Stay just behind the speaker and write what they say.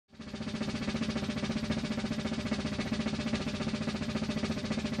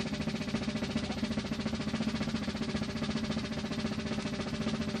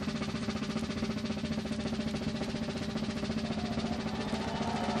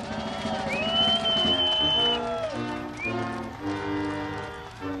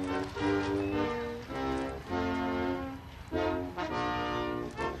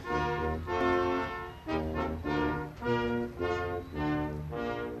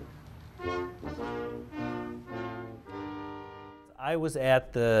I was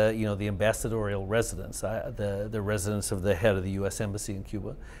at the, the ambassadorial residence, the residence of the head of the U.S. Embassy in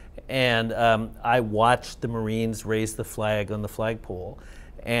Cuba, and I watched the Marines raise the flag on the flagpole,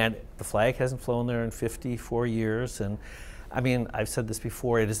 and the flag hasn't flown there in 54 years, and I mean, I've said this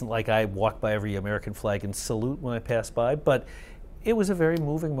before, it isn't like I walk by every American flag and salute when I pass by, but it was a very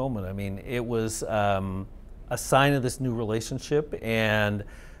moving moment. I mean, it was a sign of this new relationship, and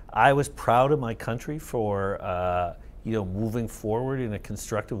I was proud of my country for moving forward in a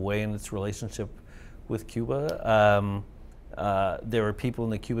constructive way in its relationship with Cuba. There were people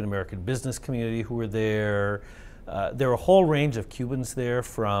in the Cuban American business community who were there. There were a whole range of Cubans there,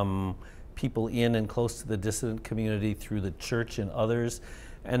 from people in and close to the dissident community through the church and others.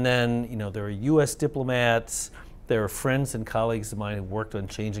 And then, there were U.S. diplomats, there were friends and colleagues of mine who worked on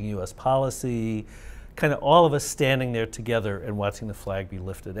changing U.S. policy, kind of all of us standing there together and watching the flag be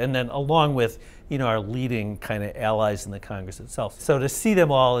lifted. And then along with, our leading kind of allies in the Congress itself. So to see them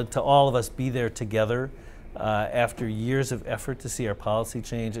all and to all of us be there together after years of effort to see our policy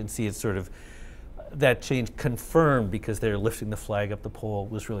change and see it sort of, that change confirmed because they're lifting the flag up the pole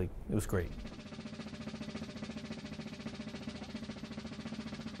was really, it was great.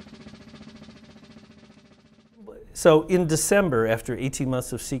 So in December, after 18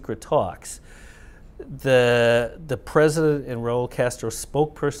 months of secret talks, the president and Raul Castro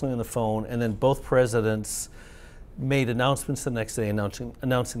spoke personally on the phone, and then both presidents made announcements the next day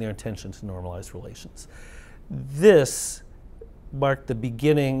announcing their intention to normalize relations. This marked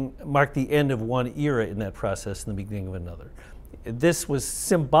the end of one era in that process and the beginning of another. This was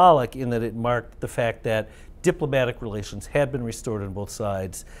symbolic in that it marked the fact that diplomatic relations had been restored on both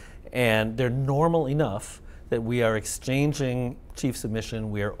sides, and they're normal enough that we are exchanging chiefs of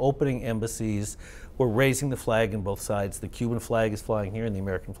mission, we are opening embassies, we're raising the flag on both sides. The Cuban flag is flying here and the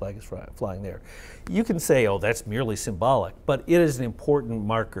American flag is flying there. You can say, oh, that's merely symbolic, but it is an important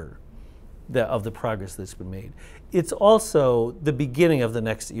marker of the progress that's been made. It's also the beginning of the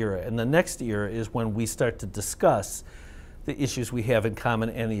next era, and the next era is when we start to discuss the issues we have in common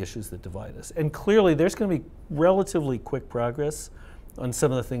and the issues that divide us. And clearly there's going to be relatively quick progress on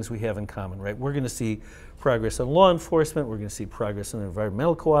some of the things we have in common, right? We're going to see progress on law enforcement, we're going to see progress on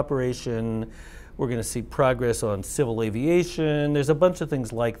environmental cooperation, we're going to see progress on civil aviation. There's a bunch of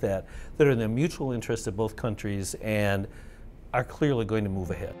things like that that are in the mutual interest of both countries and are clearly going to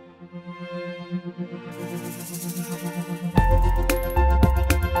move ahead.